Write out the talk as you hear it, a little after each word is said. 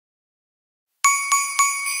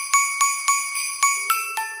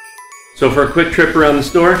So for a quick trip around the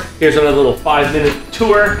store, here's another little 5-minute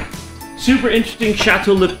tour. Super interesting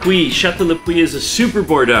Chateau Le Puy. Chateau Le Puy is a super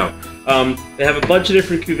Bordeaux. They have a bunch of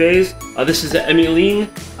different cuvées. This is the Emmeline.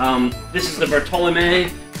 This is the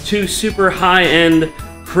Bartholomé. Two super high-end,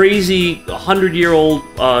 crazy 100-year-old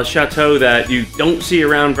chateau that you don't see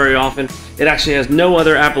around very often. It actually has no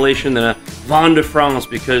other appellation than a Vin de France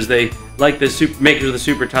because they, like the makers of the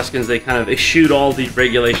Super Tuscans, they kind of eschewed all these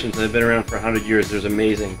regulations and they've been around for 100 years. They're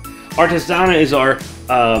amazing. Artesana is our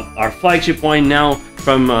flagship wine now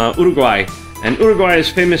from Uruguay. And Uruguay is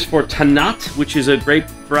famous for Tannat, which is a grape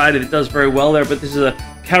variety that does very well there, but this is a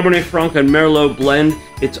Cabernet Franc and Merlot blend.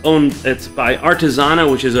 It's by Artesana,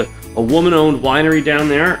 which is a woman-owned winery down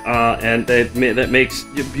there, and that makes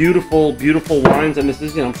beautiful, beautiful wines, and this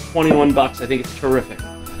is, you know, 21 bucks. I think it's terrific.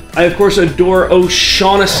 I, of course, adore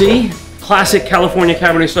O'Shaughnessy, classic California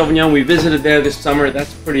Cabernet Sauvignon. We visited there this summer.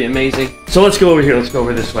 That's pretty amazing. So let's go over here. Let's go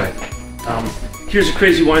over this way. Here's a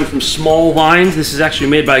crazy wine from Small Vines. This is actually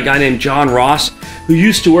made by a guy named John Ross, who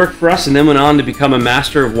used to work for us and then went on to become a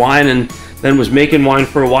master of wine and then was making wine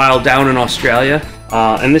for a while down in Australia.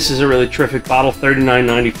 And this is a really terrific bottle,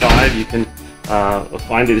 $39.95. You can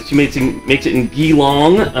find it. He makes it in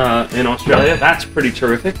Geelong in Australia. That's pretty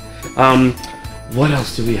terrific. What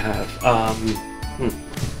else do we have?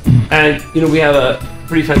 And, you know, we have a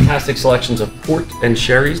pretty fantastic selections of port and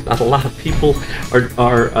sherries. Not a lot of people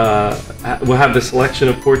will have the selection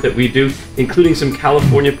of port that we do, including some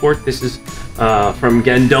California port. This is from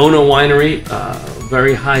Gandona Winery,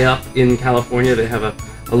 very high up in California. They have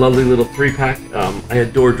a lovely little 3-pack. I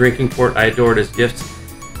adore drinking port. I adore it as gifts.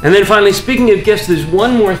 And then finally, speaking of gifts, there's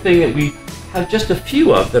one more thing that we have just a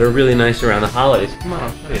few of that are really nice around the holidays. Come on,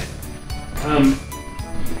 I'll show you.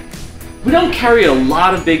 We don't carry a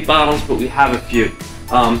lot of big bottles, but we have a few.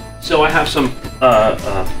 So I have some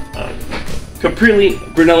Caprilli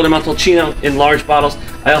Brunello di Montalcino in large bottles.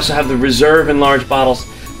 I also have the Reserve in large bottles.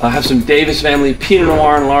 I have some Davis Family Pinot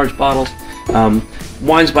Noir in large bottles.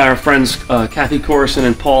 Wines by our friends Kathy Corson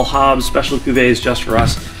and Paul Hobbs, special cuvées just for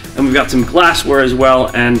us. And we've got some glassware as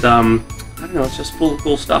well. And I don't know, it's just full of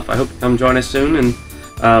cool stuff. I hope you come join us soon. And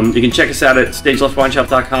you can check us out at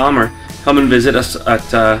stageleftwineshop.com or come and visit us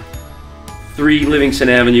at 3 Livingston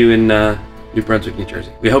Avenue in New Brunswick, New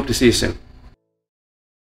Jersey. We hope to see you soon.